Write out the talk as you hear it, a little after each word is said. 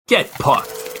Get Pucked.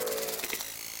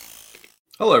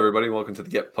 Hello, everybody. Welcome to the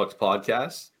Get Pucked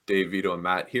podcast. Dave, Vito, and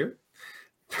Matt here.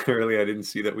 Apparently, I didn't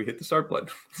see that we hit the start button.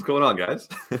 What's going on, guys?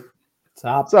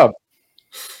 What's up?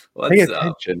 Pay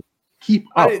attention. Keep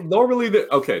up.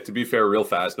 To be fair, real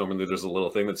fast, normally there's a little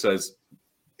thing that says...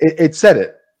 It said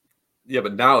it. Yeah,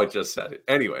 but now it just said it.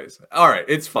 Anyways, all right,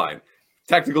 it's fine.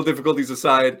 Technical difficulties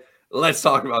aside, let's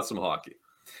talk about some hockey.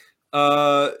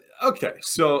 Okay,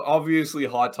 so obviously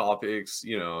hot topics,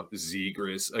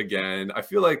 Zegras again. I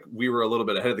feel like we were a little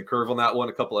bit ahead of the curve on that one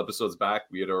a couple episodes back.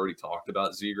 We had already talked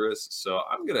about Zegras, so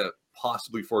I'm going to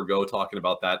possibly forego talking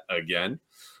about that again.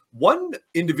 One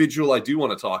individual I do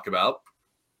want to talk about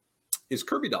is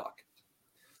Kirby Dach.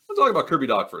 I'll talk about Kirby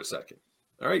Dach for a second.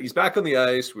 All right, he's back on the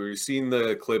ice. We've seen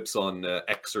the clips on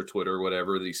X or Twitter or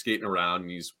whatever that he's skating around and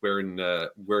he's wearing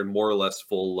more or less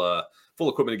full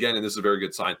equipment again, and this is a very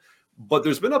good sign. But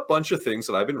there's been a bunch of things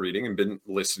that I've been reading and been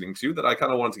listening to that I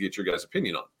kind of wanted to get your guys'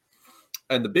 opinion on.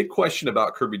 And the big question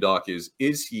about Kirby Dach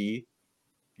is he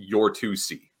your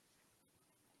 2C?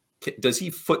 Does he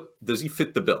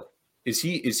fit the bill? Is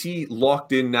he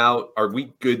locked in now? Are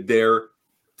we good there?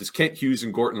 Does Kent Hughes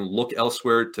and Gorton look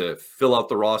elsewhere to fill out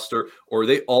the roster? Or are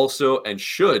they also, and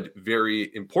should,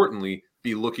 very importantly,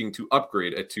 be looking to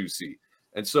upgrade at 2C?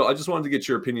 And so I just wanted to get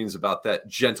your opinions about that,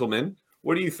 gentlemen.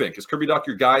 What do you think? Is Kirby Dach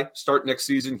your guy? Start next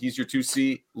season. He's your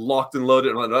 2C, locked and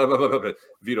loaded.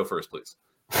 Vito first, please.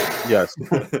 Yes.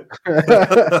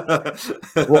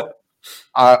 Well,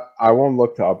 I won't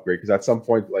look to upgrade because at some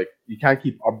point, you can't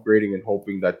keep upgrading and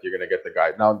hoping that you're going to get the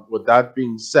guy. Now, with that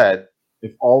being said,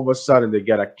 if all of a sudden they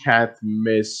get a can't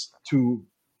miss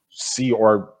 2C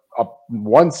or a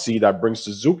 1C that brings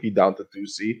Suzuki down to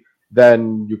 2C,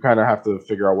 then you kind of have to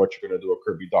figure out what you're going to do with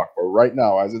Kirby Dach. But right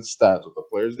now, as it stands, with the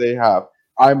players they have,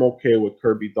 I'm okay with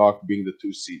Kirby Dach being the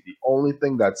 2C. The only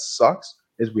thing that sucks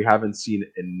is we haven't seen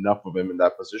enough of him in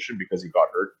that position because he got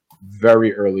hurt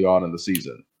very early on in the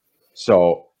season.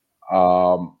 So,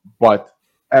 but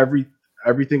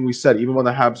everything we said, even when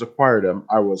the Habs acquired him,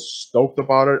 I was stoked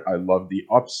about it. I love the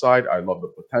upside. I love the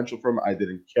potential from him. I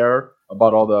didn't care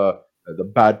about all the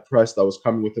bad press that was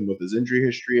coming with him with his injury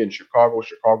history in Chicago.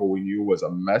 Chicago, we knew, was a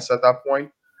mess at that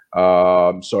point.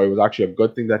 So it was actually a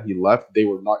good thing that he left. They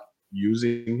were not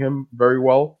using him very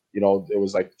well. It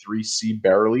was like 3C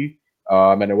barely.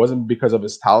 And it wasn't because of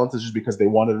his talent. It's just because they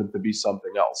wanted him to be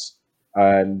something else.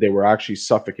 And they were actually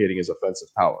suffocating his offensive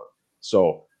talent.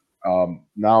 So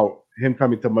now him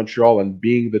coming to Montreal and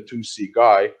being the 2C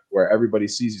guy where everybody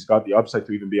sees he's got the upside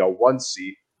to even be a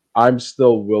 1C, I'm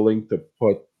still willing to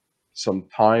put some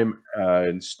time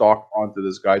and stock onto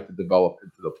this guy to develop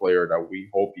into the player that we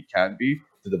hope he can be,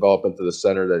 to develop into the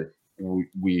center that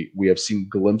we have seen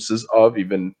glimpses of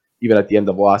even at the end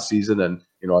of last season, and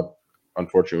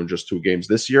unfortunately just 2 games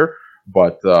this year.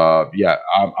 But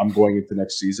I'm going into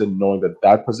next season knowing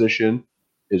that position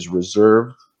is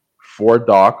reserved for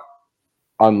Dach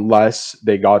unless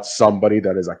they got somebody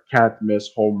that is a can't miss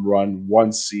home run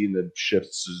 1C and then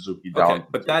shifts Suzuki down.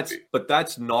 Okay, but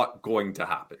that's not going to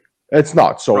happen. It's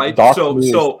not. So right.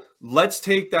 So let's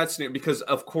take that scenario, because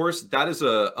of course that is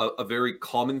a very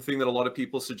common thing that a lot of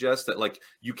people suggest, that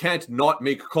you can't not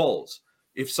make calls.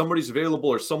 If somebody's available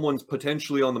or someone's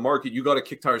potentially on the market, you got to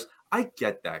kick tires. I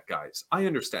get that, guys. I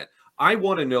understand. I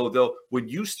want to know, though, when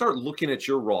you start looking at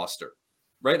your roster,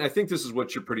 right? And I think this is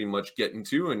what you're pretty much getting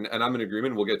to, and I'm in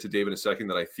agreement. We'll get to Dave in a second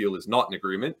that I feel is not in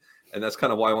agreement, and that's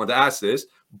kind of why I wanted to ask this.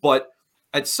 But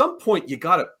at some point, you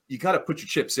gotta put your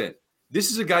chips in. This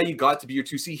is a guy you got to be your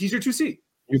 2C. He's your 2C.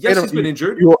 He's been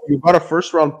injured. You got a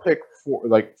first-round pick for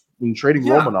when trading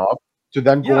Romanov to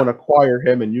then go and acquire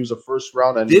him and use a first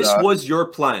round. And this was your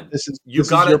plan. You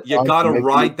gotta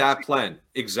ride that plan.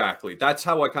 Exactly. That's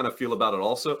how I kind of feel about it.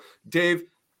 Also, Dave,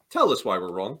 tell us why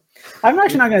we're wrong. I'm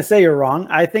actually not going to say you're wrong.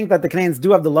 I think that the Canadiens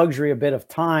do have the luxury a bit of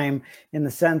time in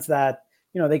the sense that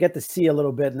they get to see a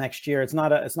little bit next year. It's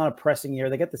not a pressing year.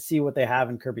 They get to see what they have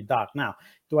in Kirby Dach. Now,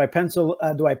 do I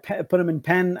put him in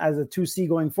pen as a 2C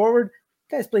going forward?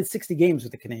 The guy's played 60 games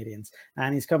with the Canadiens,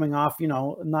 and he's coming off,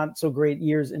 not so great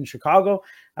years in Chicago,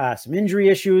 some injury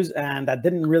issues, and that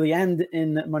didn't really end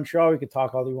in Montreal. We could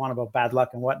talk all we want about bad luck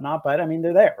and whatnot, but I mean,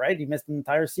 they're there, right? He missed an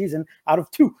entire season out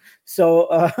of 2.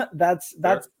 So that's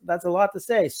a lot to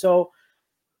say. So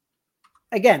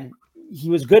again, he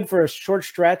was good for a short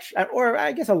stretch, or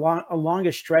I guess a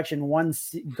longest stretch in one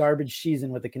garbage season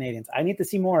with the Canadiens. I need to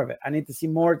see more of it. I need to see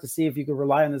more to see if you could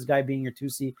rely on this guy being your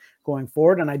 2C going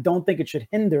forward. And I don't think it should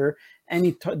hinder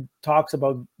any talks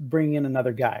about bringing in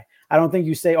another guy. I don't think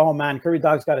you say, oh man, Kirby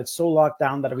Dach's got it so locked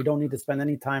down that we don't need to spend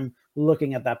any time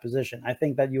looking at that position. I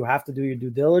think that you have to do your due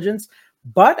diligence,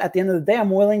 But at the end of the day,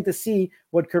 I'm willing to see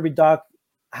what Kirby Dach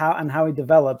how he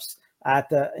develops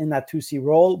in that 2C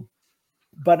role.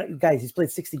 But guys, he's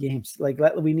played 60 games. Like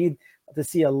we need to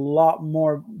see a lot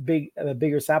more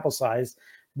bigger sample size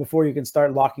before you can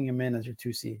start locking him in as your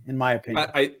 2C, in my opinion.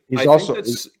 I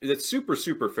think that's super,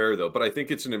 super fair though. But I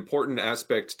think it's an important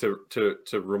aspect to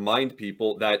remind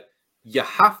people that you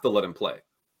have to let him play.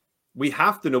 We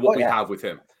have to know what we have with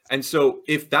him. And so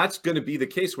if that's going to be the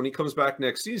case when he comes back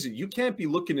next season, you can't be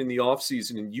looking in the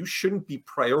offseason, and you shouldn't be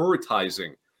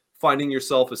prioritizing finding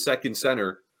yourself a second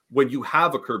center when you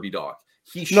have a Kirby Dach.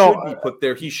 He should be put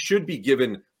there. He should be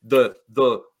given the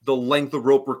length of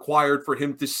rope required for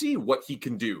him to see what he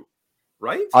can do.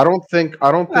 Right? I don't think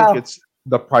it's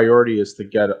the priority is to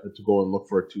go and look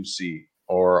for a 2C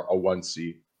or a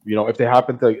 1C. You know, if they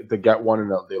happen to get one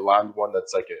and they land one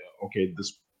that's like, okay,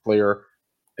 this player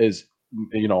is,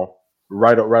 you know,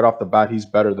 right off the bat, he's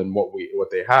better than what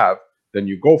they have, then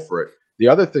you go for it. The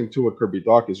other thing too with Kirby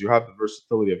Dach is you have the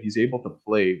versatility of he's able to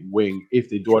play wing if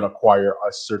they don't acquire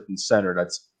a certain center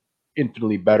that's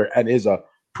infinitely better and is a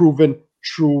proven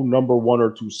true number 1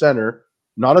 or 2 center,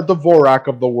 not a Dvorak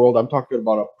of the world. I'm talking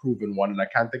about a proven one, and I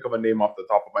can't think of a name off the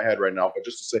top of my head right now. But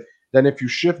just to say, then if you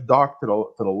shift Dach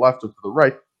to the left or to the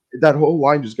right, that whole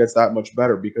line just gets that much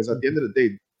better, because at the end of the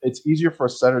day, it's easier for a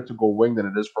center to go wing than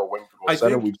it is for a wing to go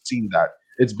center. We've seen that.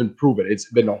 It's been proven.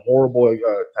 It's been a horrible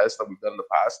test that we've done in the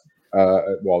past.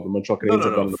 The Montreal Canadiens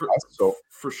have done in the past. So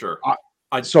for sure.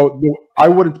 I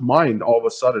wouldn't mind all of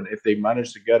a sudden if they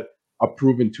managed to get a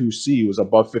proven 2C who's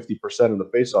above 50% in the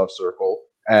faceoff circle,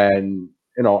 and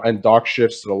Dach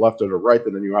shifts to the left or the right,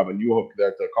 and then you have a Newhook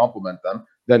there to complement them,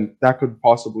 then that could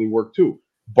possibly work too.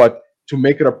 But to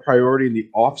make it a priority in the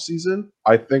off season,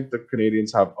 I think the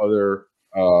Canadians have other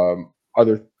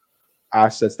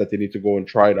assets that they need to go and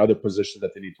try, and other positions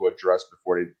that they need to address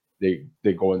before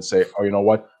they go and say, oh, you know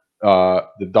what,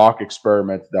 the Dach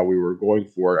experiment that we were going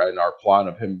for and our plan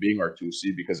of him being our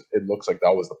 2C, because it looks like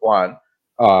that was the plan,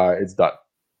 it's done.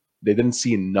 They didn't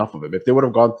see enough of him. If they would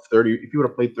have gone 30, if he would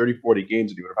have played 30, 40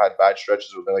 games and you would have had bad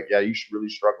stretches where they're like, yeah, you're really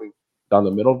struggling down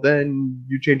the middle, then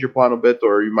you change your plan a bit,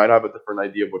 or you might have a different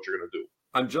idea of what you're going to do.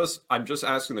 I'm just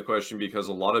asking the question because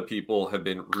a lot of people have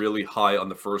been really high on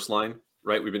the first line,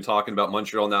 right? We've been talking about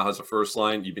Montreal now has a first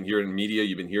line. You've been hearing in media,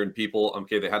 you've been hearing people,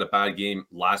 okay, they had a bad game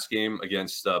last game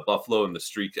against Buffalo, and the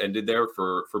streak ended there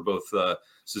for both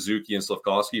Suzuki and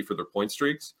Slafkovsky for their point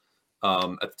streaks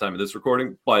at the time of this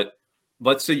recording. But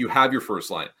let's say you have your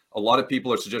first line. A lot of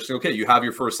people are suggesting, okay, you have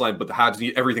your first line, but the Habs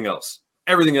need everything else.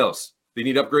 Everything else. They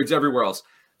need upgrades everywhere else.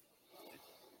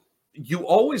 You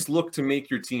always look to make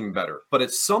your team better. But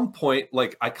at some point,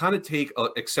 like, I kind of take an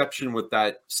exception with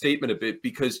that statement a bit,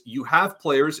 because you have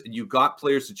players and you got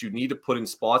players that you need to put in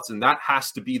spots, and that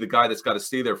has to be the guy that's got to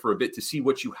stay there for a bit to see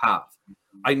what you have.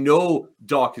 I know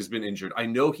Dach has been injured. I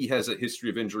know he has a history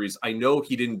of injuries. I know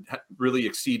he didn't really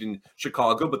exceed in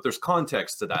Chicago, but there's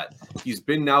context to that. He's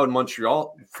been now in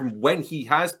Montreal. From when he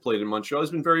has played in Montreal,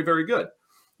 he's been very, very good,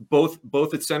 both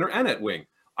at center and at wing.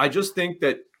 I just think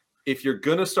that if you're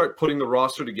going to start putting the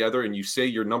roster together and you say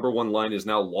your number 1 line is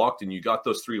now locked and you got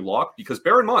those 3 locked, because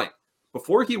bear in mind,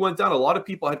 before he went down, a lot of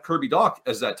people had Kirby Dach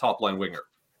as that top line winger,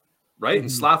 right? Mm-hmm.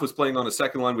 And Slav was playing on a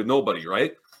second line with nobody,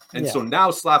 right? And so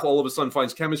now Slav all of a sudden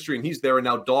finds chemistry and he's there, and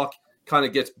now Dach kind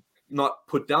of gets not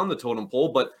put down the totem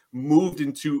pole, but moved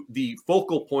into the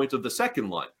focal point of the second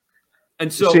line.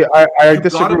 And so I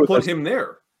disagree with put him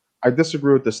there. I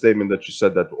disagree with the statement that you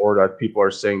said that people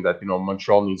are saying that,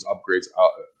 Montreal needs upgrades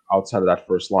outside of that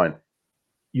first line.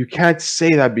 You can't say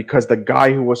that, because the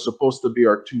guy who was supposed to be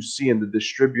our 2C and the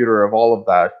distributor of all of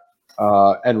that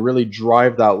and really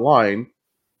drive that line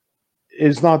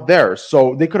is not there.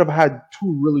 So they could have had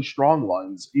 2 really strong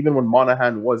lines, even when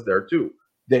Monahan was there too.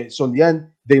 So in the end,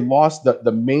 they lost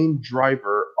the main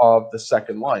driver of the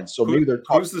second line. So maybe they're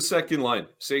who's the second line?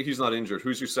 Say he's not injured.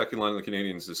 Who's your second line of the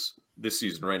Canadians this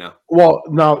season right now? Well,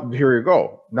 now here you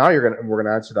go. Now we're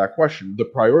gonna answer that question. The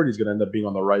priority is gonna end up being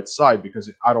on the right side, because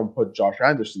I don't put Josh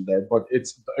Anderson there, but it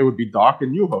would be Dach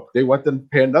and Newhook. They went and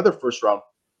paid another first round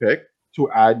pick to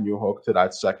add Newhook to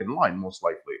that second line, most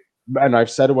likely. And I've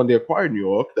said it when they acquired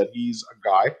Newhook that he's a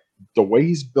guy, the way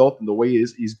he's built and the way he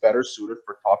is, he's better suited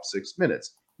for top 6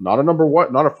 minutes. Not a number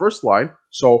 1, not a first line.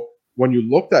 So when you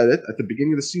looked at it at the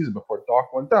beginning of the season before Dach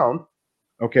went down,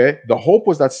 okay, the hope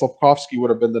was that Slafkovsky would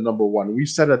have been the number 1. We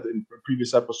said it in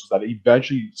previous episodes that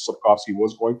eventually Slafkovsky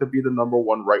was going to be the number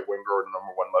 1 right winger or the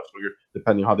number 1 left winger,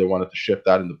 depending how they wanted to shift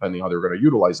that and depending how they were going to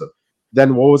utilize it.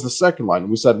 Then what was the second line?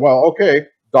 We said, well, okay,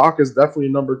 Dach is definitely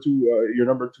number 2, your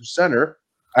number 2 center.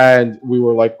 And we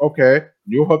were like, okay,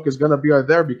 Newhook is going to be out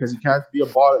there because he can't be a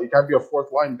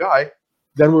 4th line guy.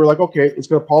 then we were like, okay, it's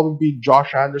going to probably be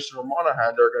Josh Anderson or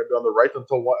Monahan that are going to be on the right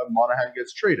until Monahan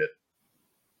gets traded,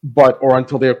 or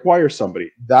until they acquire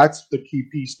somebody. That's the key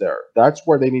piece there. That's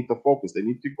where they need to focus. They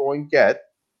need to go and get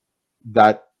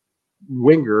that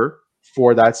winger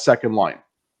for that second line.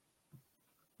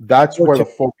 That's where the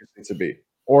focus needs to be,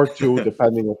 or two,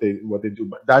 depending what they do.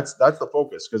 But that's the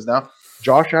focus, because now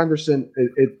Josh Anderson,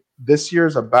 this year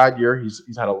is a bad year. He's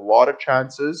had a lot of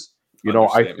chances.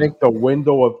 I think the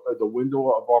window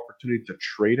of opportunity to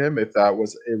trade him, if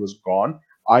it was gone.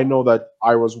 I know that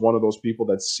I was one of those people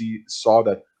that saw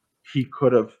that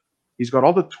he's got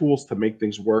all the tools to make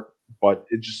things work, but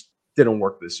it just didn't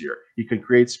work this year. He can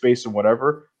create space and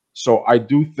whatever. So I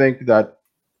do think that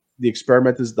the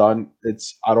experiment is done.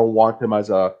 I don't want him as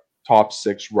a top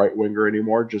 6 right winger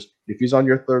anymore. Just if he's on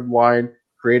your third line,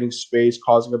 creating space,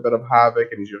 causing a bit of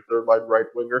havoc, and he's your third line right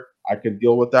winger, I can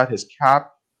deal with that. His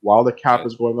cap, while the cap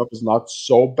is going up, is not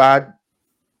so bad.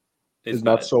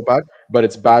 Not so bad, but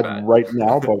it's bad right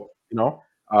now. But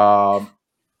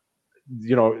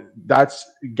that's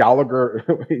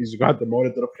Gallagher. He's got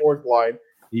demoted to the fourth line.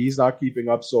 He's not keeping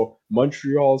up. So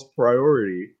Montreal's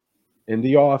priority in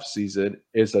the offseason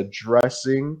is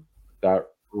addressing that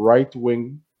right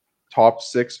wing top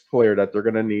 6 player that they're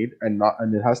going to need, and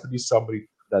it has to be somebody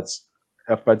that's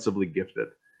offensively gifted.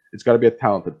 It's got to be a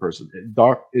talented person.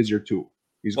 Dach is your 2.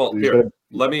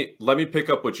 Let me pick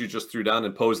up what you just threw down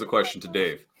and pose the question to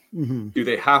Dave. Mm-hmm. Do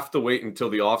they have to wait until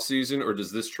the offseason, or does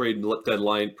this trade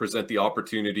deadline present the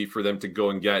opportunity for them to go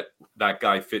and get that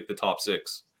guy fit the top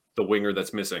 6, the winger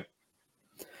that's missing?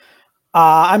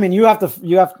 I mean, you have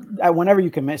whenever you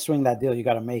can swing that deal, you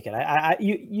got to make it.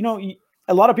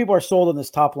 A lot of people are sold on this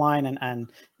top line, and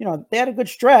they had a good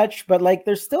stretch, but like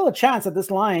there's still a chance that this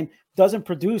line doesn't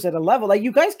produce at a level. Like,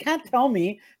 you guys can't tell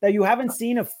me that you haven't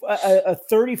seen a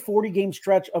 30-40 game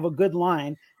stretch of a good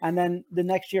line, and then the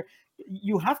next year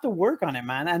you have to work on it,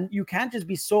 man. And you can't just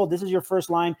be sold. This is your first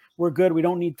line. We're good. We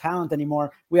don't need talent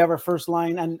anymore. We have our first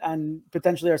line and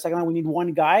potentially our second line. We need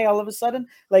one guy all of a sudden.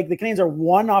 Like, the Canadiens are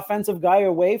one offensive guy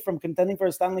away from contending for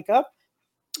a Stanley Cup.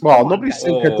 Well, nobody's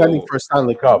saying contending for a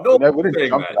Stanley Cup. But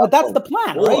that's the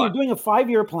plan, right? You're doing a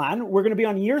 5-year plan. We're going to be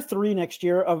on year 3 next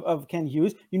year of Ken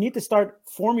Hughes. You need to start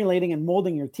formulating and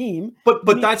molding your team.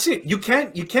 But that's it. You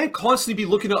can't constantly be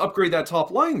looking to upgrade that top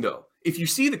line, though. If you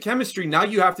see the chemistry, now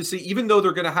you have to see, even though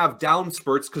they're going to have down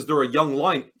spurts because they're a young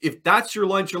line, if that's your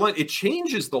line, it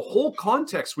changes the whole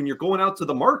context when you're going out to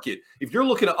the market. If you're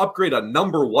looking to upgrade a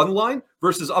number 1 line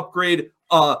versus upgrade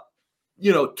 2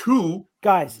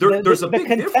 guys, there's a big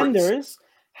contenders difference.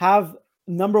 Have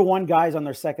number 1 guys on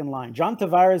their second line. John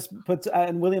Tavares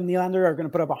and William Nylander are going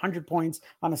to put up 100 points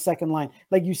on a second line.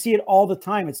 Like, you see it all the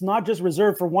time. It's not just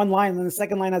reserved for one line and then the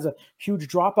second line has a huge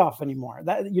drop off anymore.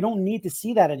 That you don't need to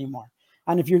see that anymore.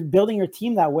 And if you're building your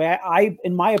team that way,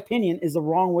 in my opinion, is the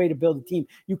wrong way to build a team.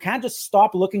 You can't just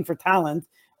stop looking for talent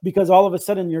because all of a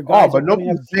sudden your guys. Oh, but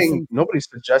nobody's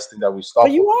suggesting that we stop.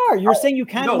 But you are. You're saying you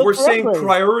can't. No, we're saying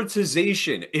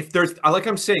prioritization. If there's, like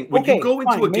I'm saying, when you go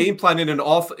into a game plan in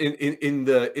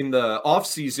the off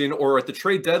season or at the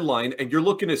trade deadline, and you're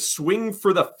looking to swing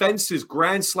for the fences,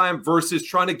 grand slam versus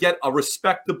trying to get a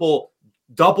respectable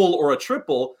double or a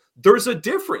triple, there's a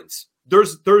difference.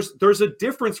 There's a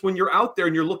difference when you're out there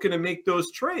and you're looking to make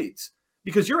those trades,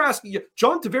 because you're asking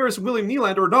John Tavares and William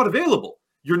Nylander are not available.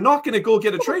 You're not going to go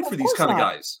get a trade for these kind of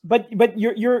guys. But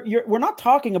we're not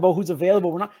talking about who's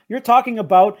available. You're talking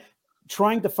about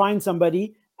trying to find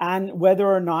somebody and whether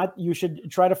or not you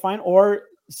should try to find or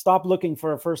stop looking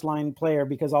for a first line player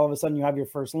because all of a sudden you have your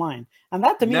first line. And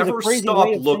that to me is a crazy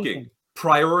way of looking. Thinking.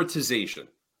 Prioritization.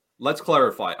 Let's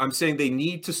clarify. I'm saying they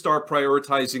need to start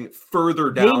prioritizing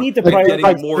further down. They need to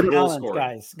prioritize more goal talent,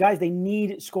 scoring. Guys, they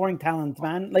need scoring talent,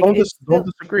 man. Like, don't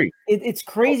disagree. It's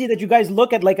crazy that you guys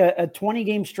look at like a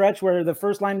 20-game stretch where the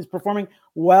first line is performing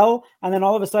well, and then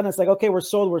all of a sudden it's like, okay, we're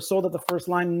sold at the first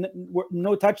line.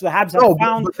 No touch. The Habs have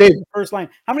found the first line.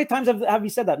 How many times have you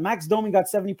said that? Max Domi got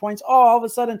 70 points. Oh, all of a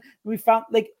sudden we found,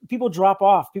 like, people drop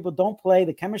off. People don't play.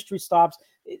 The chemistry stops.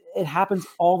 It happens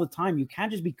all the time. You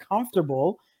can't just be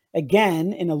comfortable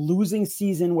again in a losing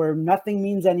season where nothing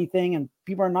means anything and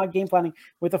people are not game planning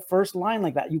with a first line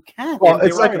like that. You can't. Well,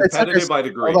 it's like I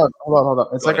degree. Hold on.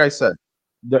 It's like I said,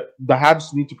 the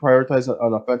Habs need to prioritize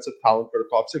an offensive talent for the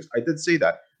top 6. I did say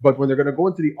that, but when they're going to go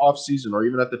into the off season or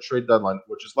even at the trade deadline,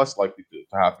 which is less likely to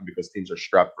happen because teams are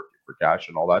strapped for cash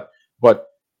and all that,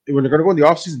 but when they're going to go in the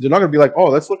off season, they're not going to be like, oh,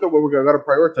 let's look at what we're going to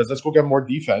prioritize. Let's go get more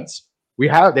defense. They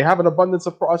have an abundance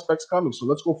of prospects coming, so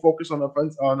let's go focus on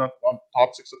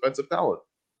top 6 offensive talent.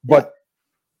 But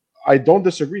I don't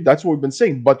disagree. That's what we've been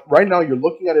saying. But right now, you're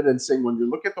looking at it and saying, when you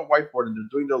look at the whiteboard and they're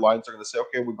doing their lines, they're going to say,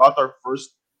 okay, we got our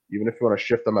first, even if you want to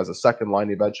shift them as a second line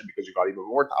eventually because you got even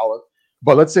more talent.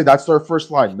 But let's say that's our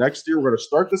first line. Next year, we're going to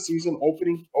start the season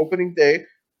opening day.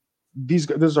 This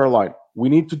is our line. We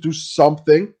need to do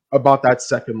something about that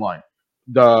second line.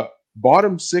 The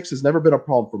bottom six has never been a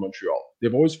problem for Montreal.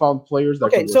 They've always found players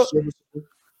that can work serviceable.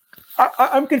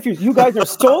 I'm confused. You guys are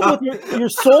sold with you're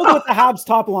sold with the Habs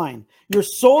top line. You're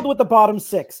sold with the bottom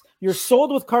six. You're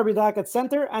sold with Kirby Dach at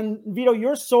center, and Vito,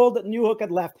 you're sold at Newhook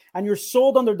at left, and you're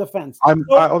sold on their defense. Hold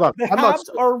on. The Habs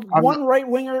are one right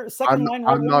winger, second line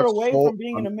right winger away from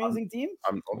being an amazing team.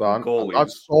 Hold on.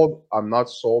 I'm not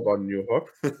sold on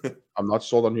Newhook. I'm not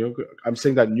sold on Newhook. I'm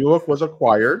saying that Newhook was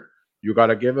acquired. You got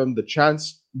to give him the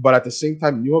chance, but at the same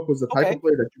time, Newhook was the type of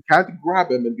player that you can't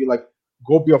grab him and be like,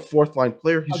 go be a fourth line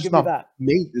player. He's just not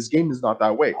made. His game is not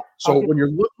that way. So when you're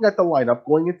looking at the lineup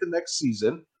going into next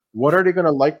season, what are they going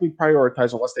to likely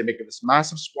prioritize unless they make this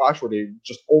massive splash where they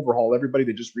just overhaul everybody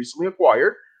they just recently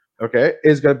acquired? Okay,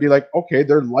 is going to be like, okay,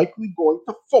 they're likely going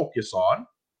to focus on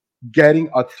getting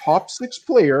a top six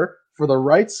player for the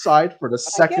right side for the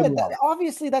second line.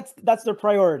 Obviously, that's their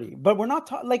priority. But we're not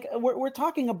we're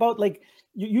talking about like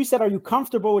you said. Are you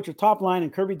comfortable with your top line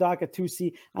and Kirby Dach at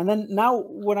 2C? And then now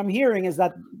what I'm hearing is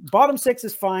that bottom six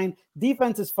is fine,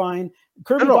 defense is fine,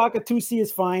 Kirby Dach at 2C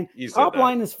is fine, top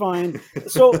line is fine.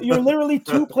 So you're literally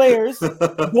two players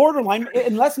borderline.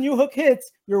 Unless Newhook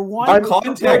hits, you're one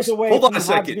context away. Hold on a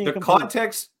second.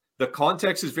 The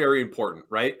context is very important,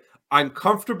 right? I'm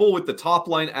comfortable with the top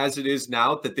line as it is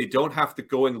now, that they don't have to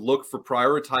go and look for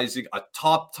prioritizing a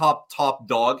top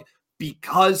dog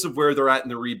because of where they're at in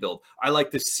the rebuild. I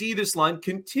like to see this line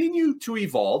continue to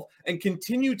evolve and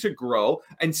continue to grow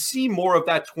and see more of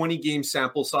that 20-game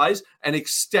sample size and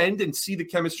extend and see the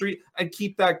chemistry and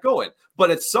keep that going. But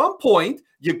at some point,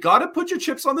 you got to put your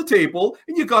chips on the table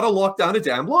and you got to lock down a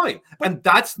damn line. And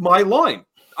that's my line.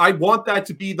 I want that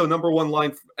to be the number one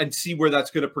line and see where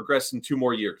that's going to progress in 2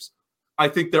 more years. I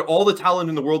think that all the talent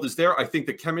in the world is there. I think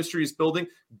the chemistry is building.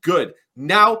 Good.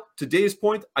 Now, today's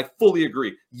point, I fully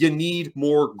agree. You need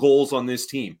more goals on this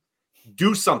team.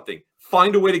 Do something.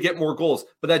 Find a way to get more goals.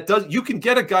 But you can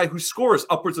get a guy who scores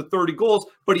upwards of 30 goals,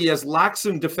 but he has lacks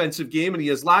in defensive game and he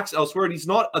has lacks elsewhere, and he's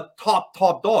not a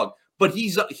top dog. But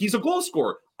he's a goal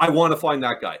scorer. I want to find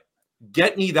that guy.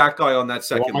 Get me that guy on that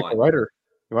second line. You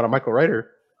want a Michael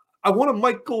Ryder? I want a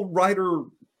Michael Ryder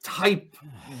type,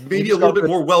 maybe a little bit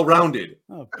more well-rounded.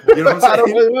 You know what I'm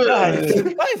saying?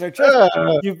 You guys are just,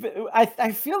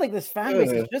 I feel like this fan base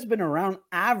has just been around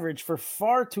average for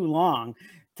far too long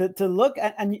to look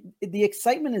at, and the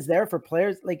excitement is there for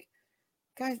players. Like,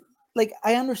 guys, like,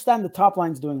 I understand the top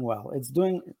line's doing well. It's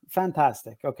doing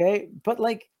fantastic, okay? But,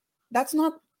 like, that's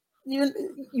not,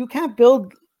 you can't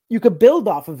build. You could build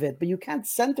off of it, but you can't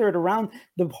center it around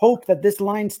the hope that this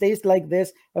line stays like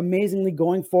this amazingly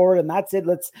going forward. And that's it.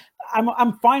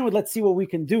 I'm fine with, let's see what we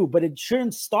can do, but it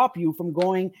shouldn't stop you from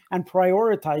going and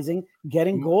prioritizing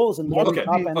getting goals and getting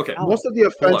top end talent. Most of the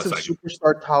offensive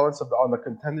superstar talents on the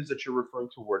contenders that you're referring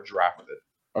to were drafted.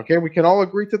 Okay, we can all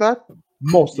agree to that.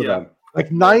 Most of them, like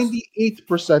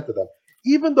 98% of them.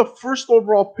 Even the first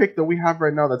overall pick that we have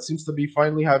right now that seems to be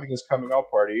finally having his coming out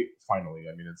party, finally,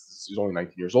 I mean, he's only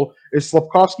 19 years old, is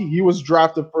Slafkovsky. He was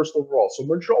drafted first overall. So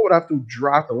Montreal would have to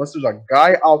draft, unless there's a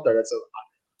guy out there that says,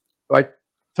 like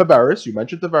Tavares, you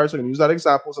mentioned Tavares, I'm going to use that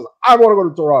example, says, I want to go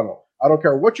to Toronto. I don't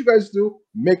care what you guys do,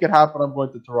 make it happen, I'm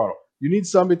going to Toronto. You need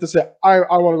somebody to say, I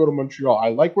want to go to Montreal. I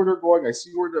like where they're going. I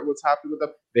see what's happening with them.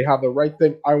 They have the right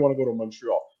thing. I want to go to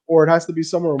Montreal. Or it has to be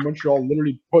somewhere where Montreal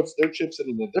literally puts their chips in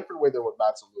a different way than what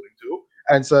Matt's alluding to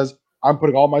and says, I'm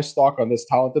putting all my stock on this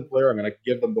talented player. I'm going to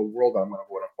give them the world. I'm going to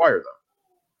go and acquire them.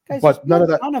 Guys, but none of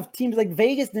that. Ton of teams like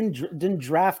Vegas didn't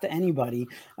draft anybody,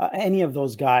 any of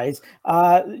those guys.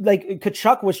 Like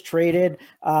Tkachuk was traded.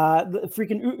 The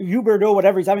freaking Huberdeau,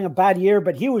 whatever, he's having a bad year,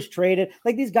 but he was traded.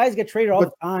 Like these guys get traded all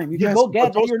the time. You can go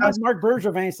get. You're not Mark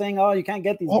Bergevin saying, "Oh, you can't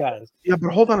get these guys." Yeah,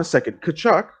 but hold on a second.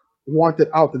 Tkachuk wanted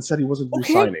out and said he wasn't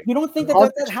resigning. You don't think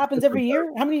that happens every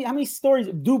year? How many stories?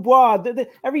 Dubois.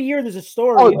 Every year there's a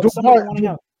story of somebody wanting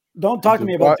out. Don't talk to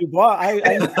me about Dubois.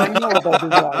 I know about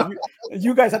Dubois.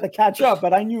 You guys have to catch up,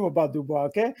 but I knew about Dubois,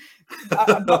 okay?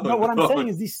 But what I'm saying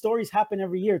is these stories happen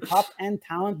every year. Top-end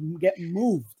talent get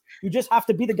moved. You just have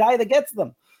to be the guy that gets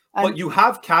them. But you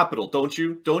have capital, don't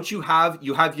you? Don't you have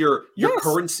your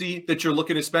currency that you're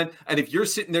looking to spend? And if you're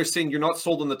sitting there saying you're not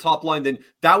sold on the top line, then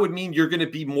that would mean you're going to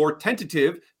be more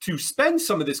tentative to spend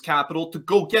some of this capital to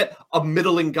go get a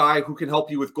middling guy who can help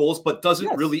you with goals, but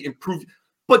doesn't really improve.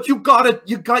 But you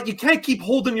can't keep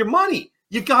holding your money.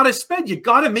 You got to spend. You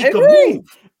got to make a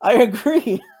move. I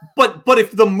agree. But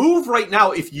if the move right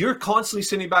now, if you're constantly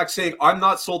sitting back saying, I'm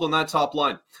not sold on that top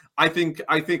line, I think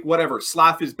whatever,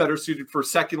 Slav is better suited for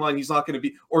second line. He's not going to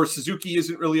be, or Suzuki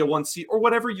isn't really a 1C, or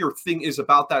whatever your thing is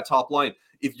about that top line.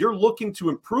 If you're looking to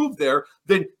improve there,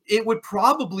 then it would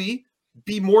probably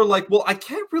be more like, well, I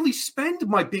can't really spend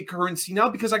my big currency now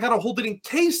because I got to hold it in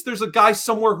case there's a guy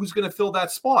somewhere who's going to fill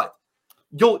that spot.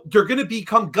 You're going to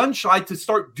become gun shy to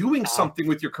start doing something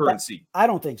with your currency. I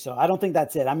don't think so. I don't think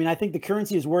that's it. I mean, I think the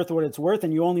currency is worth what it's worth,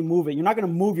 and you only move it. You're not going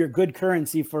to move your good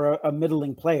currency for a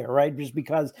middling player, right? Just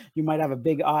because you might have a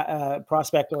big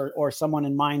prospect or someone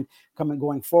in mind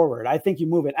going forward. I think you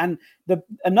move it. And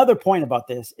another point about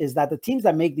this is that the teams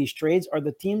that make these trades are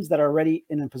the teams that are already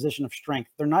in a position of strength.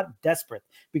 They're not desperate,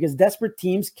 because desperate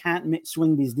teams can't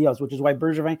swing these deals, which is why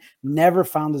Bergevin never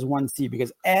found his 1C,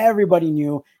 because everybody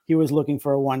knew he was looking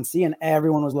for a 1C and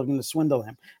everyone was looking to swindle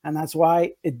him. And that's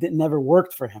why it never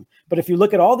worked for him. But if you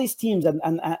look at all these teams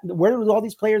and where do all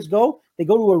these players go? They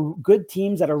go to good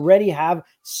teams that already have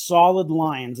solid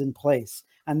lines in place.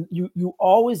 And you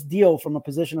always deal from a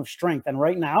position of strength. And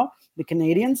right now, the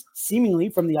Canadians, seemingly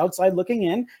from the outside looking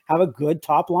in, have a good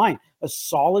top line, a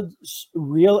solid,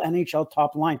 real NHL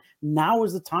top line. Now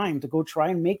is the time to go try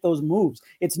and make those moves.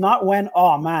 It's not when,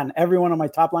 oh man, everyone on my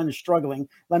top line is struggling,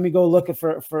 let me go look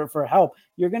for help.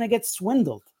 You're going to get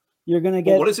swindled. You're going to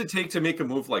get. What does it take to make a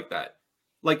move like that?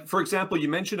 Like, for example, you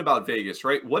mentioned about Vegas,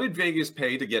 right? What did Vegas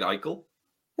pay to get Eichel?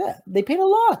 Yeah, they paid a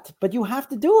lot, but you have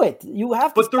to do it. You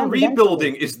have to. But they're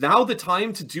rebuilding. Is now the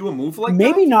time to do a move like that?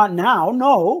 Maybe not now,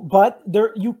 no. But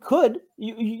you could.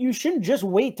 You shouldn't just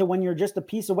wait to when you're just a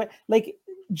piece away. Like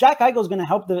Jack Eichel is going to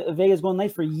help the Vegas Golden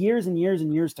Knights for years and years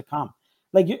and years to come.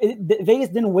 Like Vegas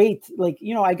didn't wait. Like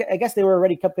I guess they were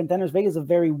already Cup contenders. Vegas is a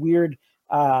very weird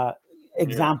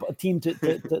example, a team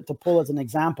to pull as an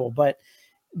example, but.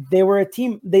 They were a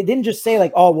team. They didn't just say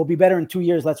like, "Oh, we'll be better in 2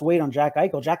 years. Let's wait on Jack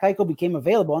Eichel." Jack Eichel became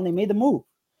available, and they made the move.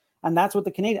 And that's what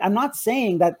the Canadians. I'm not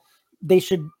saying that they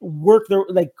should work their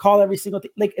call every single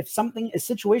thing. Like if a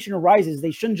situation arises,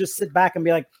 they shouldn't just sit back and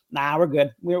be like, "Nah, we're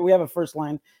good. We have a first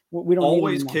line. We don't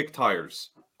always kick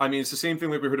tires." I mean, it's the same thing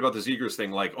like we heard about the Zegers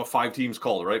thing. Like, 5 teams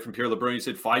called, right? From Pierre LeBrun, he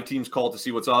said 5 teams called to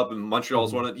see what's up, and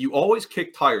Montreal's one of. You always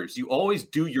kick tires. You always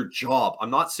do your job. I'm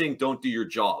not saying don't do your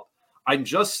job. I'm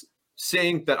just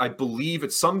saying that I believe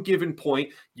at some given point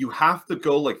you have to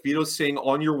go, like Vito's saying,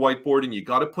 on your whiteboard, and you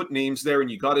got to put names there,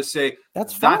 and you got to say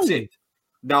that's it.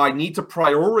 Now I need to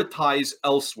prioritize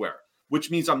elsewhere, which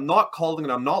means I'm not calling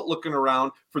and I'm not looking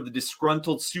around for the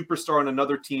disgruntled superstar on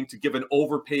another team to give an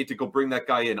overpay to go bring that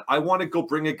guy in. I want to go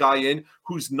bring a guy in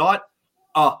who's not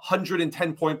a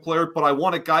 110-point player, but I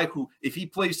want a guy who, if he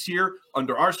plays here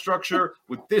under our structure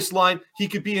with this line, he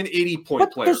could be an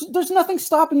 80-point player. There's nothing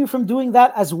stopping you from doing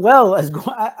that as well as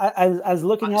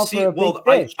looking out for a big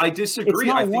fish. I disagree.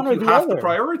 I think you have to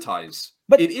prioritize.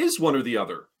 But it is one or the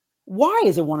other. Why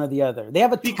is it one or the other? They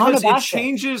have a ton of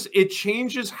assets. It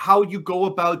changes how you go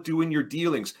about doing your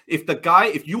dealings.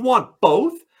 If you want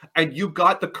both, and you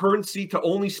got the currency to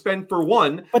only spend for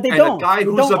one, but and a guy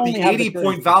who's of the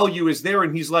 80-point value is there,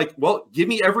 and he's like, well, give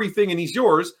me everything, and he's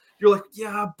yours. You're like,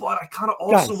 yeah, but I kind of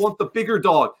also want the bigger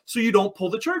dog, so you don't pull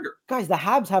the trigger. Guys, the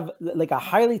Habs have like a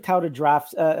highly touted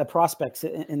draft prospects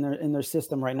in their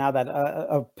system right now that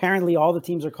apparently all the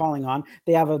teams are calling on.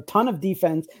 They have a ton of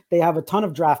defense. They have a ton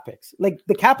of draft picks. Like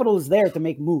the capital is there to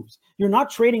make moves. You're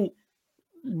not trading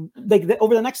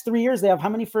over the next 3 years. They have how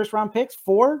many first-round picks?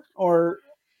 4 or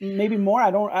maybe more.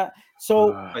 I don't.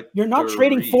 You're not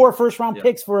trading 4 first-round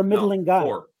picks for a middling guy.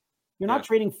 4. You're not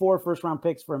trading 4 first-round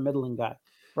picks for a middling guy,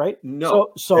 right?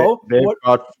 No. So they've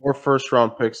got 4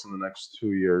 first-round picks in the next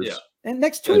 2 years. Yeah. In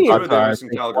next 2 years, in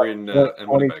Calgary and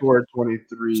 22 or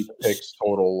 23 picks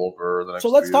total over the next. So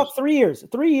let's talk 3 years.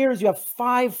 3 years, you have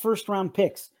 5 first-round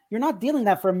picks. You're not dealing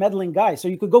that for a meddling guy, so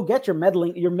you could go get your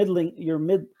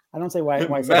mid. I don't say why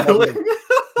I say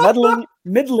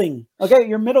middling. Okay,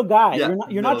 your middle guy. Yeah,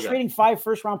 you're not trading 5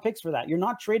 first-round picks for that. You're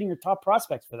not trading your top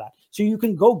prospects for that. So you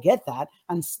can go get that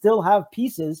and still have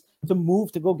pieces to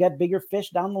move to go get bigger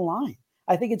fish down the line.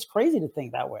 I think it's crazy to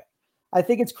think that way. I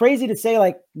think it's crazy to say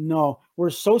like, no, we're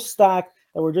so stacked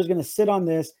that we're just going to sit on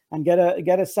this and get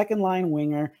a second line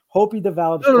winger. Hope he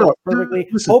develops perfectly.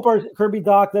 Hope our Kirby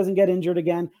Dach doesn't get injured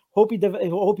again. Hope he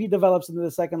develops into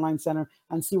the second line center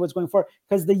and see what's going forward.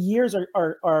 Because the years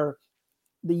are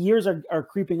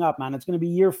creeping up, man. It's going to be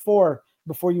year 4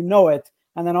 before you know it.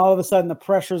 And then all of a sudden the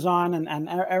pressure's on and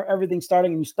everything's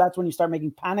starting. And that's when you start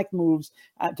making panic moves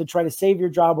to try to save your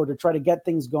job or to try to get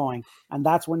things going. And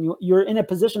that's when you're in a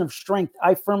position of strength.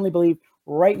 I firmly believe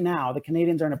right now the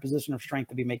Canadians are in a position of strength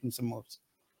to be making some moves.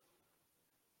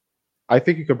 I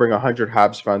think you could bring 100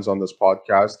 Habs fans on this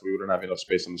podcast. We wouldn't have enough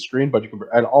space on the screen, but you can,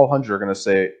 and all 100 are going to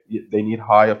say they need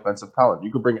high offensive talent.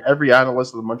 You could bring every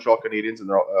analyst of the Montreal Canadiens, and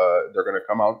they're going to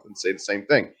come out and say the same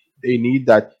thing. They need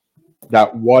that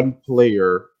one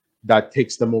player that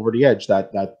takes them over the edge.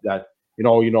 That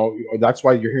that's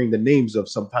why you're hearing the names of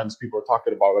sometimes people are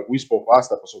talking about, like we spoke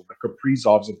last episode, the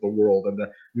Kaprizovs of the world, and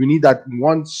you need that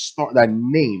one star, that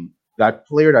name, that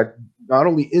player that not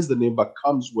only is the name but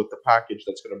comes with the package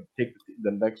that's going to take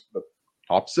the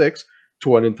top six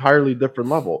to an entirely different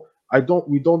level.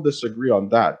 We don't disagree on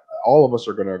that. All of us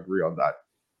are going to agree on that.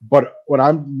 But when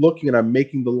I'm looking and I'm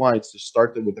making the lines to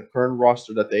start with the current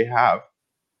roster that they have,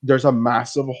 there's a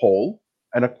massive hole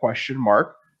and a question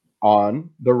mark on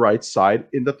the right side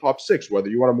in the top six. Whether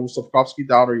you want to move Slavkovsky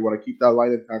down or you want to keep that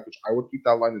line intact, which I would keep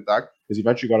that line intact, because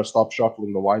eventually you got to stop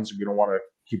shuffling the lines if you don't want to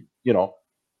keep,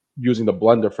 using the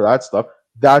blender for that stuff.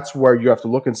 That's where you have to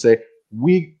look and say,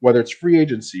 whether it's free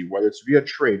agency, whether it's via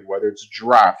trade, whether it's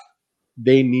draft,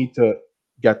 they need to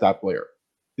get that player.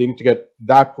 They need to get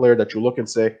that player that you look and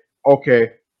say,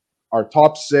 okay, our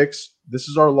top six, this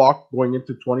is our lock going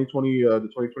into 2020, the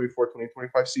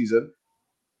 2024-2025 season.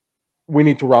 We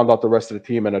need to round out the rest of the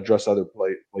team and address other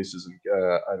places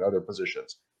and other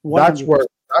positions. 100%.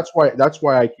 That's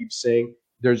why I keep saying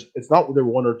it's not they're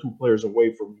one or two players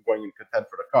away from going in contend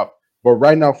for the cup. But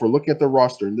right now, if we're looking at the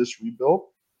roster in this rebuild,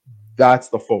 that's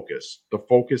the focus. The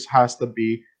focus has to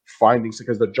be finding,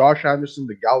 because the Josh Anderson,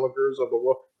 the Gallaghers of the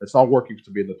world, it's not working to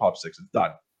be in the top six. It's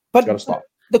done. It's got to stop.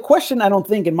 The question, I don't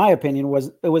think, in my opinion, was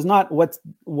not what's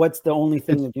the only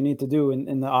thing that you need to do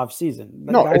in the off season.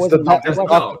 No,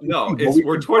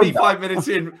 we're 25 minutes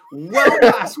in, well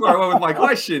past where I went with my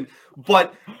question.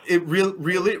 But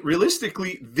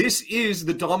realistically, this is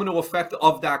the domino effect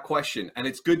of that question, and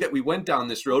it's good that we went down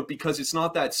this road because it's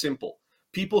not that simple.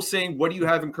 People saying, what do you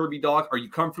have in Kirby Dach? Are you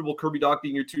comfortable Kirby Dach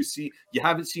being your 2C? You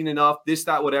haven't seen enough, this,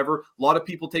 that, whatever. A lot of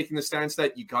people taking the stance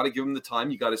that you got to give them the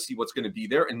time. You got to see what's going to be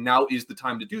there. And now is the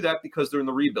time to do that because they're in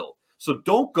the rebuild. So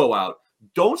don't go out.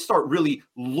 Don't start really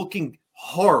looking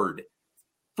hard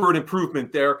for an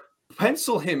improvement there.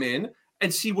 Pencil him in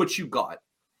and see what you got.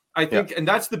 I think, and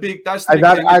that's the big thing.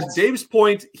 To Dave's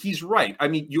point, he's right. I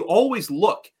mean, you always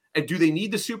look. And do they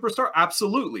need the superstar?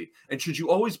 Absolutely. And should you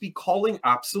always be calling?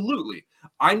 Absolutely.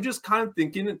 I'm just kind of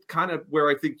thinking, kind of where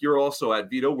I think you're also at,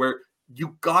 Vito, where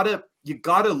you gotta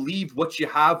leave what you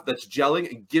have that's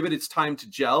gelling and give it its time to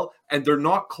gel. And they're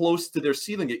not close to their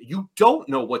ceiling yet. You don't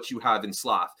know what you have in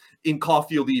Slav, in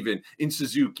Caulfield, even in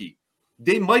Suzuki.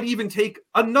 They might even take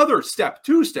another step,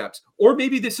 2 steps, or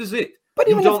maybe this is it. But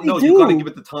you don't know. You got to give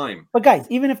it the time. But guys,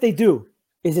 even if they do.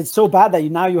 Is it so bad that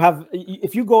you have,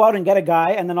 if you go out and get a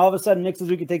guy and then all of a sudden Nick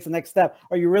Suzuki takes the next step,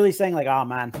 are you really saying like, oh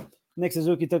man, Nick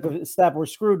Suzuki took a step, we're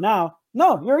screwed now?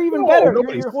 No, you're even better.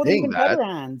 You're holding even better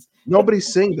hands.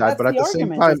 Nobody's saying that, but at the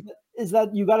same time, is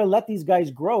that you got to let these guys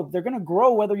grow. They're going to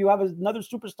grow whether you have another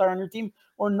superstar on your team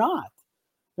or not.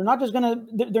 They're not just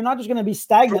gonna be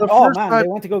stagnant. They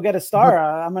went to go get a star.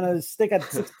 I'm gonna stick at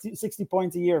 60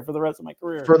 points a year for the rest of my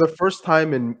career. For the first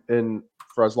time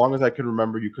for as long as I can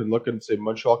remember, you could look and say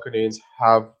Montreal Canadiens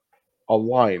have a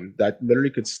line that literally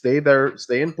could stay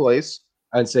in place,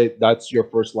 and say that's your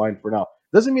first line for now.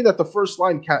 Doesn't mean that the first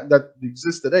line that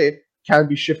exists today can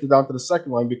be shifted down to the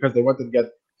second line because they went to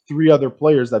get 3 other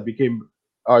players that became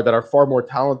that are far more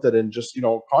talented and just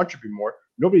contribute more.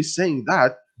 Nobody's saying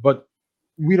that, but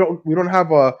we don't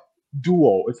have a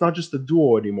duo. It's not just a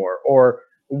duo anymore, or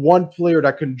one player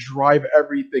that can drive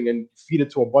everything and feed it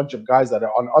to a bunch of guys that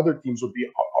on other teams would be a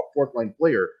fourth line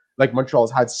player. Like Montreal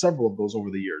has had several of those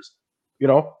over the years.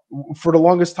 For the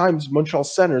longest times, Montreal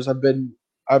centers have been,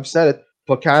 I've said it,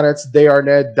 Placanets,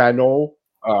 Desharnais, Danault,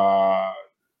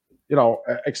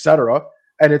 etc.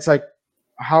 And it's like,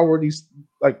 how are these,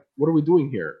 like, what are we doing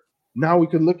here? Now we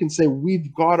can look and say,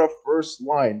 we've got a first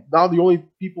line. Now the only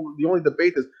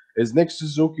debate is Nick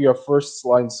Suzuki a first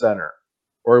line center?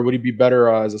 Or would he be better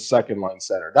as a second line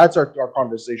center? That's our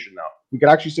conversation now. We could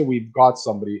actually say we've got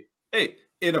somebody. Hey,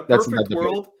 in a perfect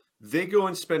world, they go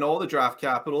and spend all the draft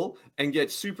capital and get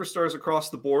superstars across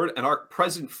the board, and our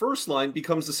present first line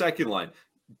becomes the second line.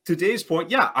 Today's point,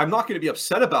 yeah, I'm not going to be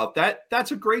upset about that.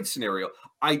 That's a great scenario.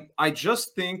 I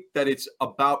just think that it's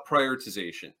about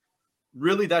prioritization.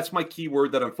 Really, that's my key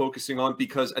word that I'm focusing on,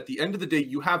 because at the end of the day,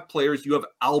 you have players, you have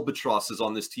albatrosses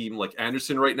on this team like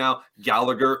Anderson right now,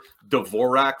 Gallagher,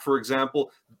 Dvorak, for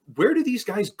example. Where do these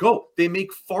guys go? They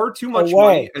make far too much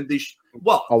money, and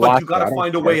but you got to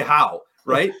find a way how,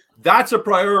 right? That's a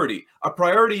priority. A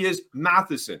priority is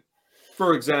Matheson,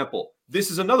 for example. This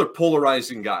is another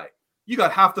polarizing guy. you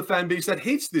got half the fan base that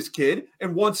hates this kid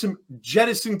and wants him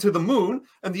jettisoned to the moon,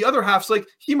 and the other half's like,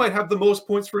 he might have the most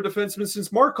points for a defenseman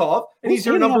since Markov, and he's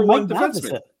your number one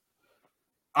defenseman.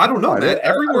 I don't know, man.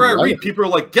 Everywhere I read, people are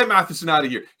like, get Matheson out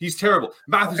of here. He's terrible.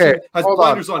 Matheson has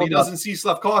blinders on. He doesn't see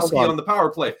Slavkovsky on the power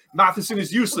play. Matheson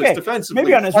is useless defensively.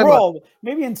 Maybe on his role,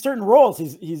 maybe in certain roles,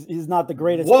 he's not the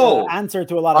greatest answer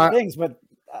to a lot of things, but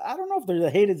I don't know if there's a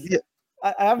hated. Yeah.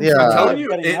 I'm telling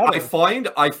you, I find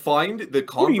the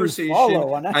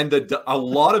conversation and a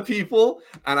lot of people,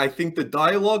 and I think the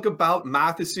dialogue about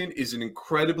Matheson is an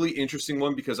incredibly interesting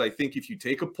one, because I think if you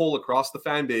take a poll across the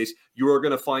fan base, you are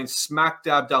going to find smack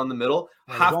dab down the middle.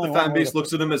 Half the fan base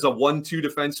looks at him as a 1-2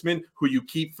 defenseman who you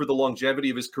keep for the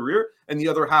longevity of his career, and the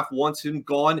other half wants him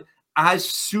gone as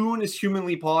soon as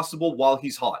humanly possible while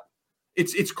he's hot.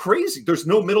 It's crazy. There's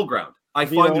no middle ground. I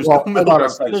find there's no middle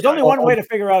ground. There's only one way to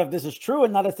figure out if this is true,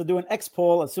 and that is to do an X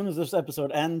poll as soon as this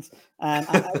episode ends, and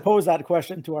I pose that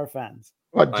question to our fans.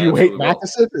 What, do you hate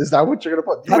Matheson? Is that what you're going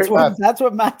to put? That's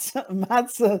what Matt's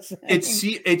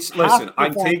saying. Listen,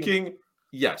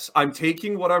 I'm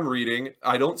taking what I'm reading.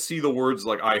 I don't see the words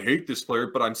like I hate this player,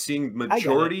 but I'm seeing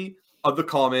majority of the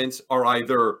comments are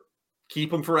either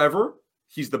keep him forever.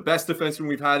 He's the best defenseman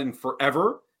we've had in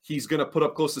forever. He's going to put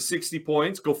up close to 60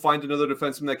 points. Go find another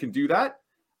defenseman that can do that,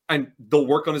 and they'll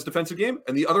work on his defensive game.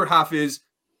 And the other half is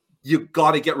you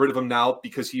got to get rid of him now,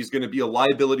 because he's going to be a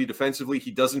liability defensively.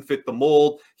 He doesn't fit the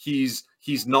mold. He's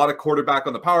not a quarterback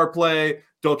on the power play.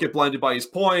 Don't get blinded by his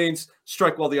points.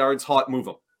 Strike while the iron's hot. Move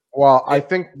him. Well, I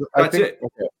think a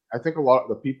lot of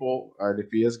the people, and if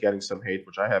he is getting some hate,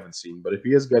 which I haven't seen, but if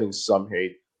he is getting some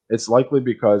hate, it's likely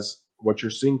because what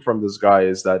you're seeing from this guy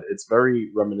is that it's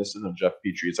very reminiscent of Jeff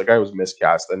Petrie. It's a guy who was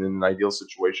miscast, and in an ideal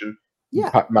situation,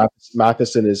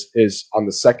 Matheson is on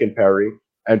the second pairing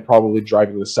and probably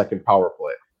driving the second power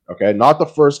play. Okay, not the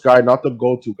first guy, not the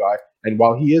go-to guy. And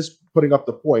while he is putting up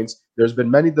the points, there's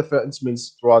been many defensemen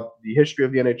throughout the history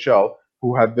of the NHL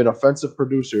who have been offensive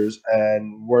producers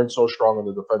and weren't so strong on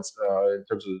the defense in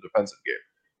terms of the defensive game.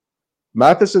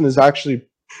 Matheson is actually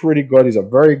pretty good. He's a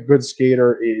very good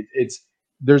skater.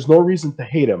 There's no reason to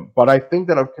hate him, but I think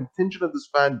that a contingent of this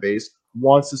fan base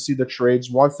wants to see the trades,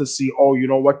 wants to see, oh, you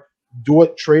know what, do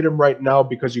it, trade him right now,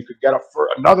 because you could get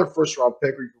another first-round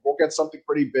pick, or you could go get something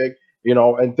pretty big,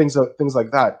 and things like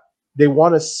that. They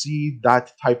want to see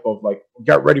that type of, like,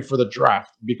 get ready for the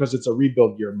draft because it's a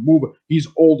rebuild year. Move. He's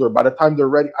older. By the time they're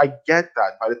ready, I get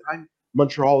that. By the time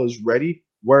Montreal is ready,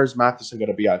 where's Matheson going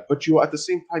to be at? But at the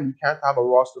same time, you can't have a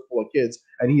roster full of kids,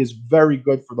 and he is very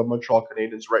good for the Montreal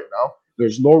Canadiens right now.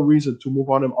 There's no reason to move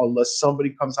on him unless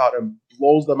somebody comes out and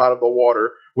blows them out of the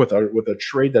water with a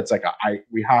trade that's like,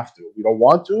 we have to. We don't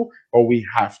want to, but we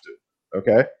have to.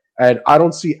 Okay? And I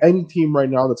don't see any team right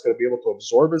now that's going to be able to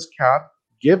absorb his cap,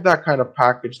 give that kind of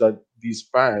package that these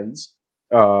fans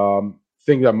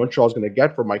think that Montreal is going to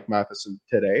get for Mike Matheson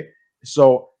today.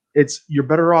 So you're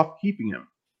better off keeping him.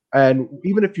 And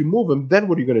even if you move him, then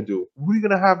what are you going to do? What are you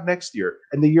going to have next year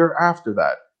and the year after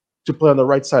that to play on the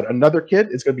right side? Another kid?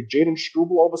 It's going to be Jaden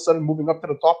Struble all of a sudden moving up to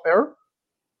the top pair?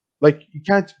 Like, you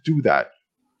can't do that.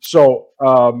 So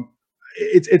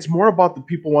it's more about the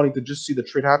people wanting to just see the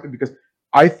trade happen, because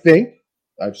I think,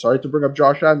 I'm sorry to bring up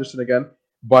Josh Anderson again,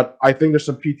 but I think there's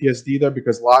some PTSD there,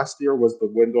 because last year was the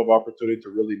window of opportunity to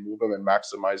really move him and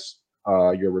maximize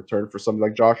your return for something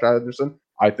like Josh Anderson.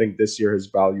 I think this year his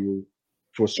value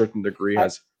to a certain degree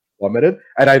has plummeted.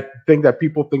 And I think that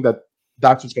people think that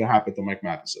that's what's going to happen to Mike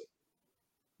Matheson.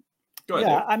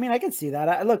 Yeah, I mean, I can see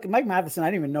that. Look, Mike Matheson, I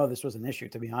didn't even know this was an issue,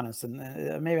 to be honest.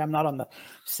 And maybe I'm not on the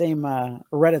same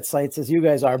Reddit sites as you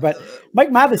guys are, but Mike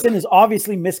Matheson is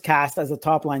obviously miscast as a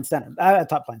top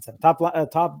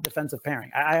defensive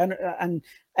pairing. And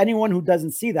anyone who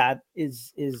doesn't see that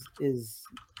is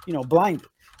blind.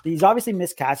 He's obviously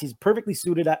miscast. He's perfectly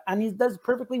suited, and he does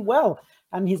perfectly well.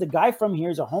 And he's a guy from here.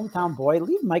 He's a hometown boy.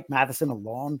 Leave Mike Matheson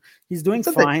alone. He's doing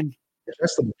fine.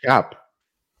 Digestible cap.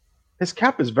 His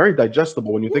cap is very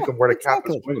digestible when you think of where the cap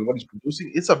is going and what he's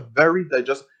producing. It's a very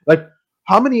digestible. Like,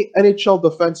 how many NHL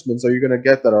defensemen are you going to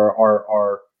get that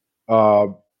are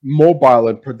mobile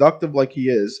and productive like he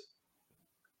is,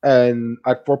 and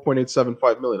at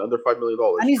 $4.875 million, under $5 million?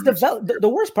 And he's the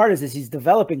worst part is he's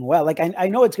developing well. Like, I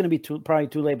know it's going to be probably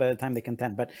too late by the time they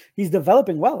contend, but he's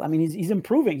developing well. I mean, he's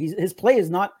improving. His play is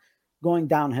not going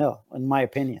downhill, in my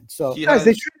opinion. So he has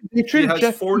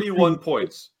 41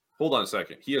 points. Hold on a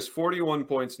second. He has 41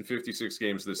 points in 56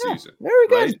 games this season. Very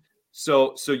good. Right?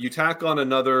 So you tack on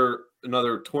another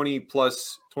 20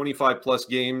 plus, 25 plus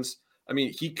games. I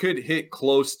mean, he could hit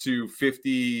close to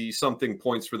 50 something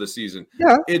points for the season.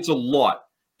 Yeah. It's a lot.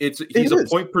 He's a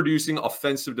point producing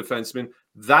offensive defenseman.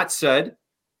 That said,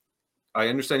 I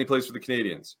understand he plays for the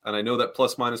Canadians, and I know that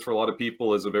plus minus for a lot of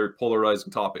people is a very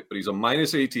polarizing topic, but he's a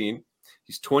minus 18.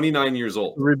 He's 29 years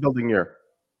old. Rebuilding year.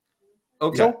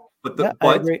 Okay. So,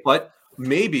 But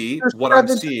maybe what I'm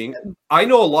seeing, I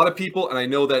know a lot of people, and I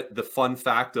know that the fun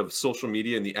fact of social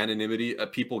media and the anonymity,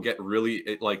 people get really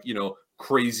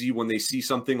crazy when they see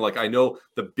something. Like, I know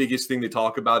the biggest thing they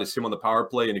talk about is him on the power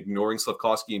play and ignoring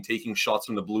Slafkovsky and taking shots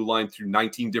from the blue line through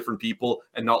 19 different people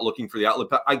and not looking for the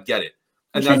outlet. I get it.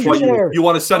 And that's why you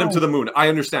want to send him to the moon. I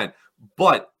understand.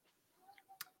 But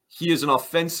he is an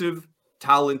offensive,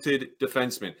 talented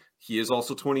defenseman. He is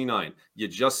also 29. You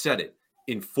just said it.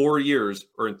 In 4 years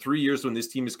or in 3 years when this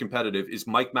team is competitive, is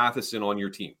Mike Matheson on your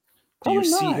team? Do you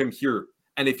see him here?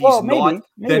 And if he's not,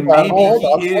 then maybe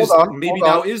he is. Maybe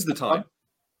now is the time.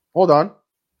 Hold on.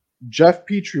 Jeff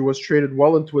Petrie was traded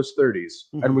well into his 30s,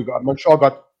 and Montreal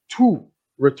got 2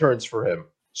 returns for him.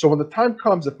 So when the time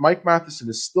comes, if Mike Matheson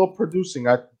is still producing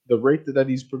at the rate that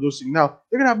he's producing now,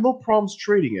 they're going to have no problems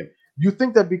trading him. You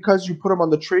think that because you put him on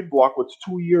the trade block with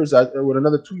 2 years, with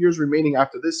another 2 years remaining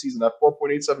after this season at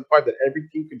 4.875, that every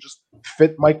team can just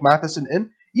fit Mike Matheson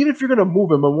in? Even if you're going to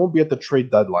move him, it won't be at the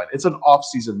trade deadline. It's an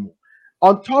off-season move.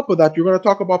 On top of that, you're going to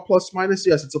talk about plus minus.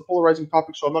 Yes, it's a polarizing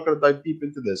topic, so I'm not going to dive deep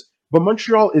into this. But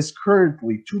Montreal is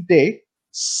currently, today,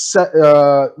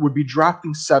 would be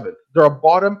drafting 7th. They're a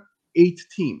bottom 8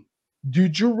 team.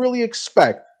 Did you really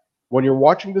expect, when you're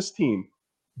watching this team,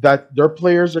 that their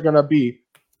players are going to be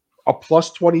a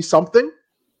plus 20-something?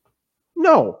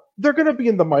 No. They're going to be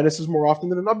in the minuses more often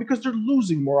than not because they're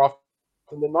losing more often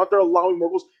than not. They're allowing more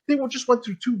goals. They just went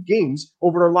through 2 games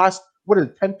over their last,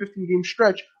 10, 15 game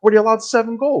stretch where they allowed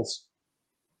 7 goals.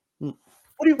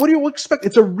 What do you expect?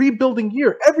 It's a rebuilding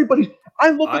year. I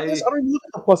look at this, I don't even look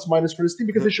at the plus minus for this team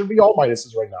because they should be all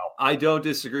minuses right now. I don't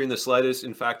disagree in the slightest.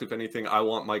 In fact, if anything, I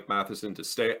want Mike Matheson to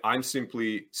stay. I'm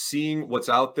simply seeing what's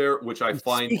out there, which I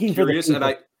find curious,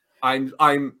 and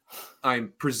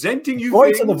I'm presenting you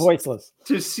voice of the voiceless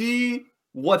to see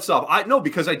what's up. I know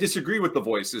because I disagree with the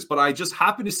voices, but I just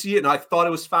happened to see it, and I thought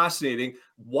it was fascinating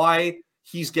why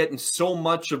he's getting so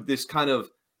much of this kind of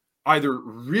either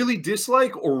really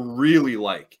dislike or really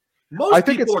like. Most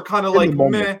people are kind of like,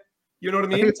 meh. You know what I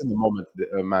mean? I think it's in the moment,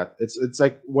 Matt. It's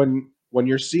like when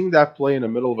you're seeing that play in the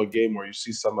middle of a game where you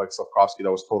see someone like Slafkovsky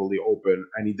that was totally open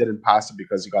and he didn't pass it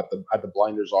because he had the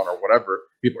blinders on or whatever.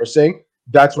 People are saying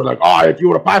that's when if you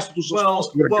would have passed it to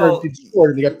Slafkovsky, you would have guaranteed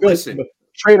scored and you get listen,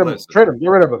 trade him, get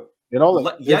rid of him. You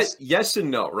know, yes and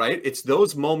no, right? It's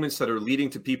those moments that are leading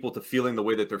to people to feeling the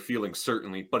way that they're feeling,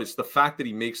 certainly. But it's the fact that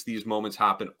he makes these moments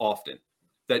happen often.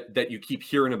 That you keep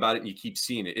hearing about it and you keep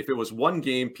seeing it. If it was one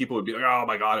game, people would be like, "Oh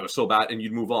my God, it was so bad," and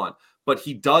you'd move on. But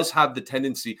he does have the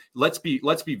tendency. Let's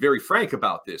be very frank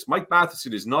about this. Mike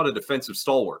Matheson is not a defensive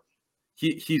stalwart.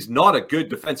 He's not a good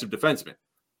defensive defenseman.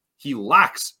 He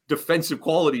lacks defensive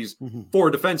qualities for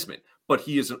a defenseman, but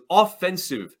he is an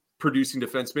offensive producing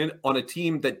defenseman on a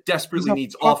team that desperately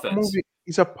needs offense.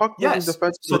 He's a puck moving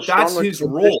defenseman. So that's his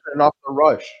role. Off the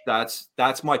rush.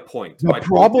 That's my point. The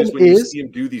problem is when you see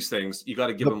him do these things, you got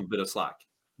to give him a bit of slack.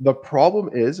 The problem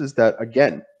is that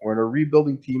again, we're in a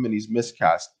rebuilding team and he's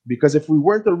miscast. Because if we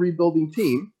weren't a rebuilding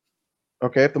team,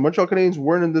 okay, if the Montreal Canadiens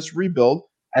weren't in this rebuild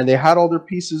and they had all their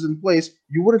pieces in place,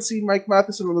 you wouldn't see Mike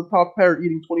Matheson on the top pair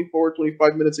eating 24,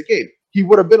 25 minutes a game. He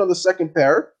would have been on the second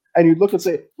pair, and you'd look and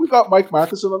say, we got Mike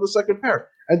Matheson on the second pair.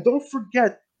 And don't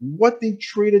forget what they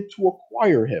traded to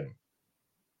acquire him.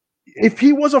 If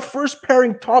he was a first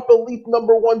pairing top elite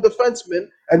number 1 defenseman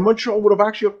and Montreal would have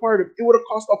actually acquired him, it would have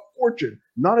cost a fortune,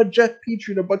 not a Jeff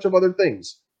Petrie and a bunch of other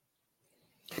things.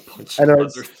 You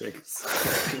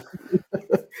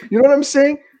know what I'm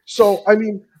saying? So, I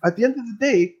mean, at the end of the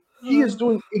day, he is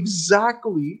doing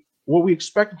exactly what we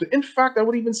expected to. In fact, I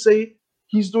would even say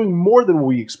he's doing more than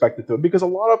we expected to, because a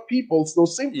lot of people,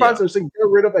 those same fans that are saying get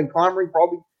rid of and clamoring,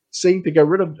 probably saying to get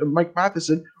rid of Mike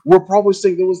Matheson, we're probably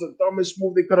saying it was the dumbest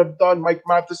move they could have done. Mike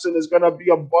Matheson is going to be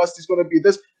a bust. He's going to be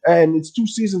this. And it's 2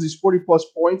 seasons. He's 40-plus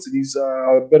points, and he's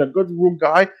been a good room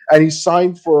guy, and he's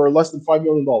signed for less than $5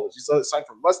 million. He's signed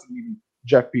for less than even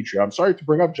Jeff Petrie. I'm sorry to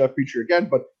bring up Jeff Petrie again,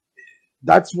 but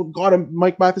that's what got him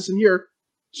Mike Matheson here.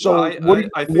 So what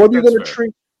are you going to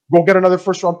treat? Go get another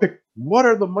first-round pick. What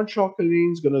are the Montreal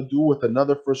Canadiens going to do with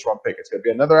another first-round pick? It's going to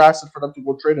be another asset for them to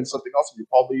go trade and something else. And you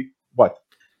probably what?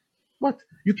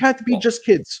 You can't be just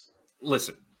kids.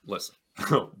 Listen.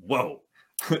 Whoa.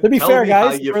 To be fair,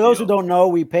 guys, for those who don't know,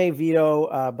 we pay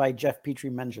Vito by Jeff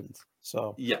Petrie mentions.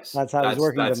 So yes, that's how it's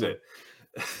working. That's it.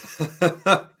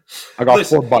 I got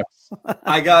 $4.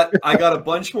 I got a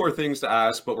bunch more things to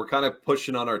ask, but we're kind of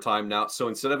pushing on our time now. So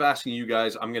instead of asking you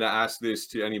guys, I'm going to ask this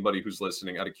to anybody who's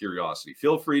listening out of curiosity.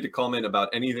 Feel free to comment about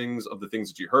anything of the things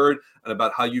that you heard and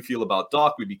about how you feel about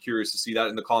Dach. We'd be curious to see that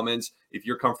in the comments. If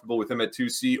you're comfortable with him at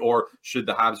 2C, or should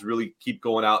the Habs really keep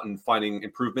going out and finding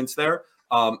improvements there,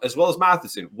 as well as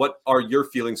Matheson. What are your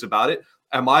feelings about it?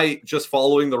 Am I just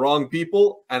following the wrong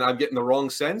people and I'm getting the wrong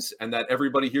sense and that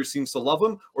everybody here seems to love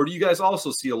him? Or do you guys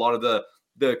also see a lot of the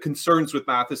concerns with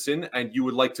Matheson and you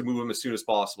would like to move him as soon as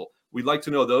possible? We'd like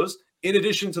to know those. In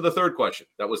addition to the third question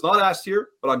that was not asked here,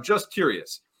 but I'm just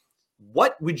curious.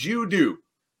 What would you do?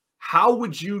 How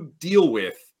would you deal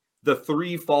with the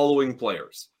three following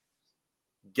players?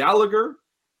 Gallagher,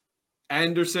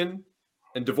 Anderson,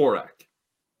 and Dvorak.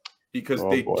 Because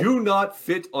they do not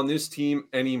fit on this team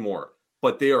anymore.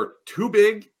 But they are too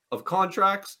big of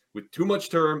contracts with too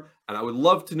much term. And I would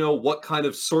love to know what kind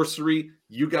of sorcery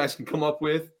you guys can come up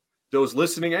with, those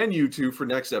listening and you two for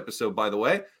next episode, by the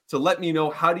way, to let me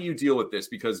know how do you deal with this?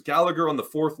 Because Gallagher on the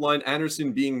fourth line,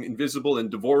 Anderson being invisible,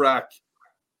 and Dvorak,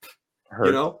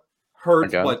 hurt.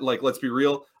 Again. But like, let's be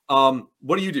real.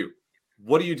 What do you do?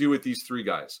 What do you do with these three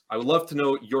guys? I would love to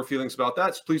know your feelings about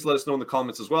that. So please let us know in the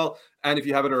comments as well. And if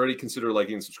you haven't already, consider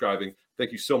liking and subscribing.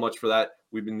 Thank you so much for that.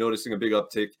 We've been noticing a big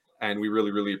uptick, and we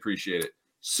really, really appreciate it.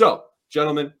 So,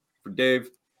 gentlemen, for Dave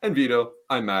and Vito,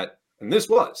 I'm Matt, and this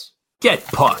was Get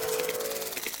Pucked.